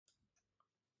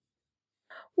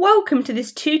Welcome to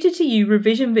this Tutor to You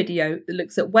revision video that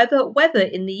looks at whether weather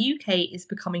in the UK is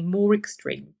becoming more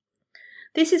extreme.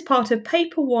 This is part of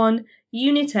Paper 1,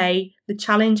 Unit A, The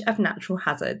Challenge of Natural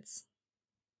Hazards.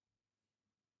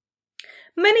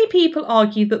 Many people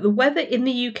argue that the weather in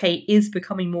the UK is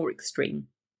becoming more extreme.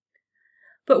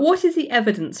 But what is the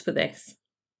evidence for this?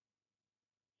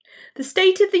 The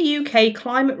State of the UK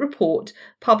Climate Report,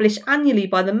 published annually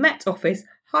by the Met Office,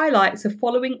 highlights the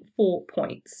following 4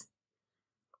 points.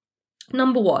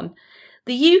 Number 1.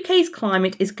 The UK's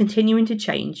climate is continuing to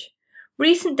change.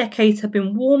 Recent decades have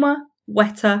been warmer,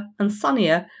 wetter and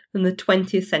sunnier than the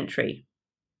 20th century.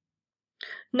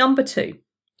 Number 2.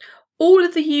 All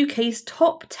of the UK's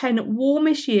top 10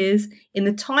 warmest years in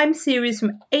the time series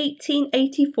from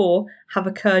 1884 have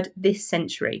occurred this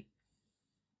century.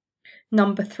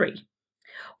 Number 3.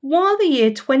 While the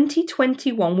year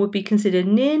 2021 would be considered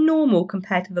near normal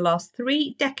compared to the last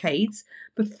 3 decades,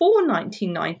 before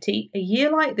 1990, a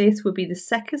year like this would be the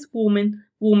second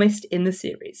warmest in the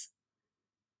series.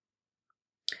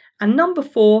 And number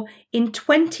 4, in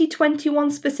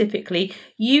 2021 specifically,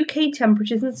 UK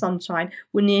temperatures and sunshine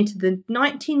were near to the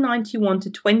 1991 to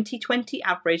 2020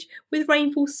 average, with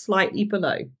rainfall slightly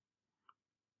below.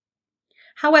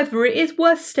 However, it is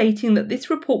worth stating that this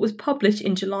report was published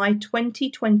in July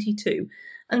 2022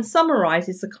 and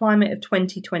summarises the climate of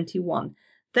 2021,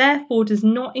 therefore does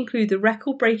not include the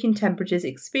record-breaking temperatures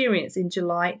experienced in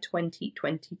July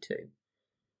 2022.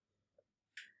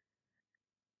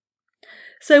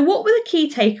 So what were the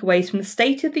key takeaways from the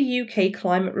State of the UK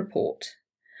Climate Report?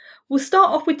 We'll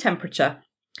start off with temperature.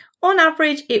 On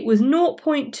average, it was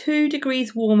 0.2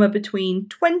 degrees warmer between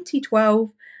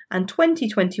 2012 and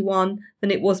 2021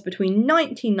 than it was between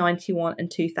 1991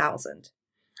 and 2000,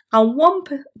 and 1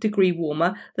 degree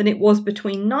warmer than it was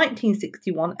between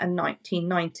 1961 and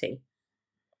 1990.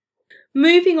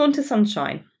 Moving on to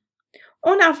sunshine.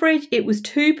 On average, it was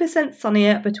 2%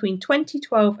 sunnier between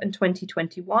 2012 and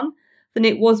 2021 than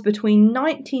it was between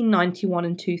 1991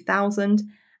 and 2000,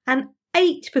 and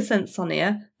 8%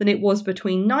 sunnier than it was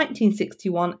between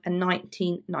 1961 and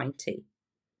 1990.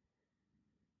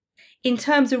 In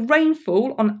terms of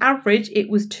rainfall, on average, it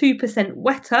was 2%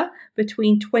 wetter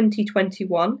between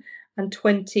 2021 and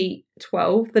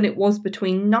 2012 than it was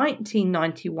between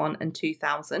 1991 and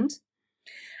 2000,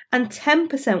 and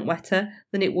 10% wetter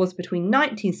than it was between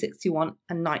 1961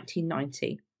 and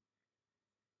 1990.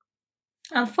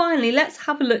 And finally, let's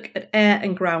have a look at air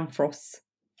and ground frosts.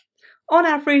 On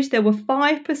average, there were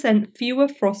 5% fewer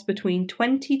frosts between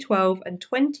 2012 and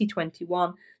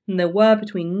 2021 than there were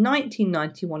between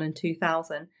 1991 and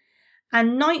 2000,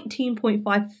 and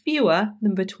 19.5 fewer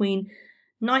than between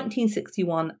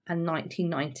 1961 and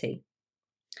 1990.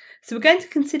 So we're going to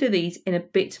consider these in a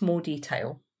bit more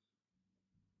detail.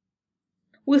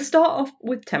 We'll start off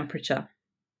with temperature.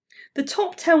 The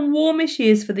top 10 warmest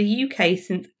years for the UK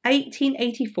since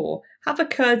 1884 have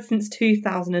occurred since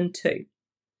 2002.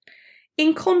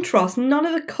 In contrast, none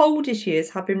of the coldest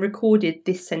years have been recorded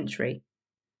this century.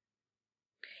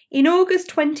 In August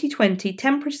 2020,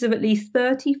 temperatures of at least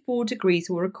 34 degrees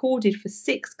were recorded for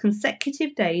 6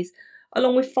 consecutive days,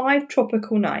 along with 5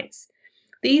 tropical nights.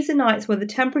 These are nights where the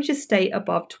temperatures stay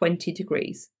above 20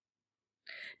 degrees.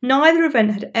 Neither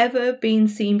event had ever been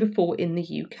seen before in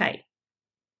the UK.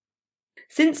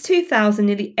 Since 2000,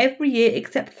 nearly every year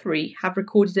except 3 have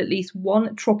recorded at least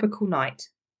 1 tropical night,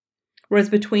 whereas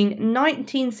between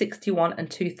 1961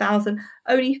 and 2000,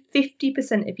 only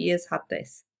 50% of years had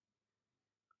this.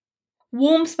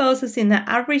 Warm spells have seen their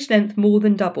average length more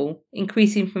than double,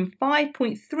 increasing from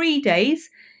 5.3 days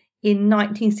in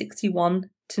 1961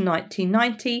 to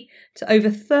 1990 to over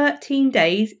 13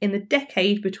 days in the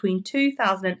decade between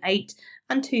 2008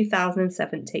 and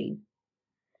 2017.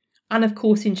 And of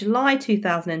course, in July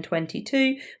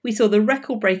 2022, we saw the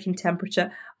record-breaking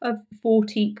temperature of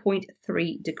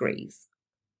 40.3 degrees.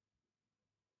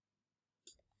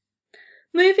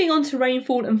 Moving on to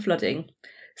rainfall and flooding.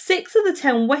 6 of the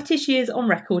 10 wettest years on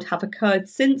record have occurred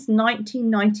since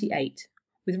 1998,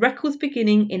 with records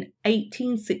beginning in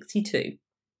 1862.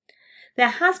 There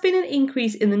has been an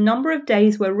increase in the number of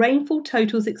days where rainfall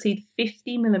totals exceed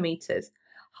 50 millimetres,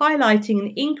 highlighting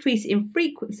an increase in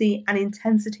frequency and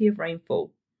intensity of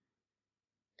rainfall.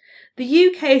 The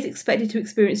UK is expected to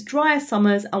experience drier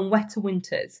summers and wetter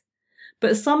winters,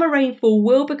 but summer rainfall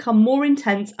will become more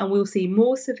intense and we'll see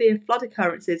more severe flood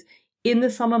occurrences in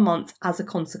the summer months as a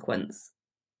consequence.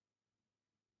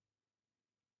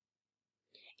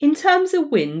 In terms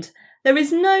of wind, there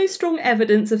is no strong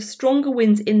evidence of stronger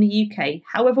winds in the UK.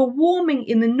 However, warming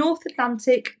in the North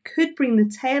Atlantic could bring the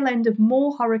tail end of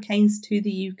more hurricanes to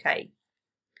the UK.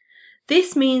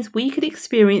 This means we could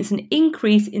experience an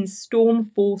increase in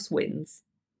storm force winds.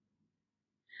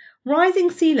 Rising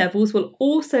sea levels will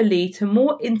also lead to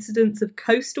more incidents of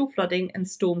coastal flooding and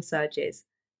storm surges,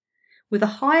 with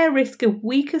a higher risk of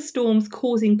weaker storms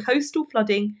causing coastal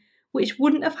flooding which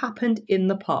wouldn't have happened in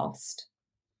the past.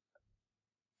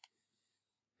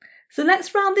 So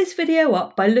let's round this video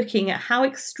up by looking at how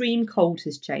extreme cold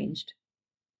has changed.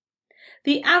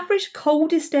 The average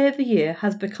coldest day of the year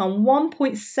has become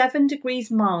 1.7 degrees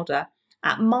milder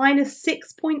at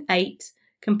 -6.8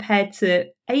 compared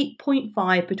to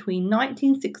 8.5 between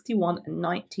 1961 and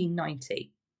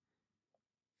 1990.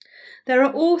 There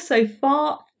are also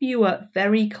far fewer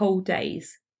very cold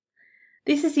days.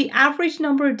 This is the average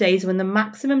number of days when the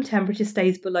maximum temperature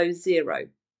stays below zero.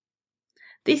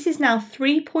 This is now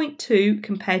 3.2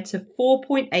 compared to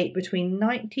 4.8 between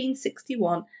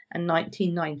 1961 and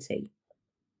 1990.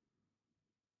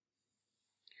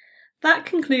 That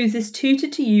concludes this Tutor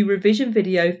to You revision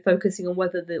video focusing on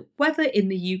whether the weather in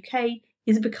the UK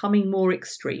is becoming more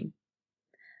extreme.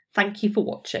 Thank you for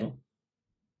watching.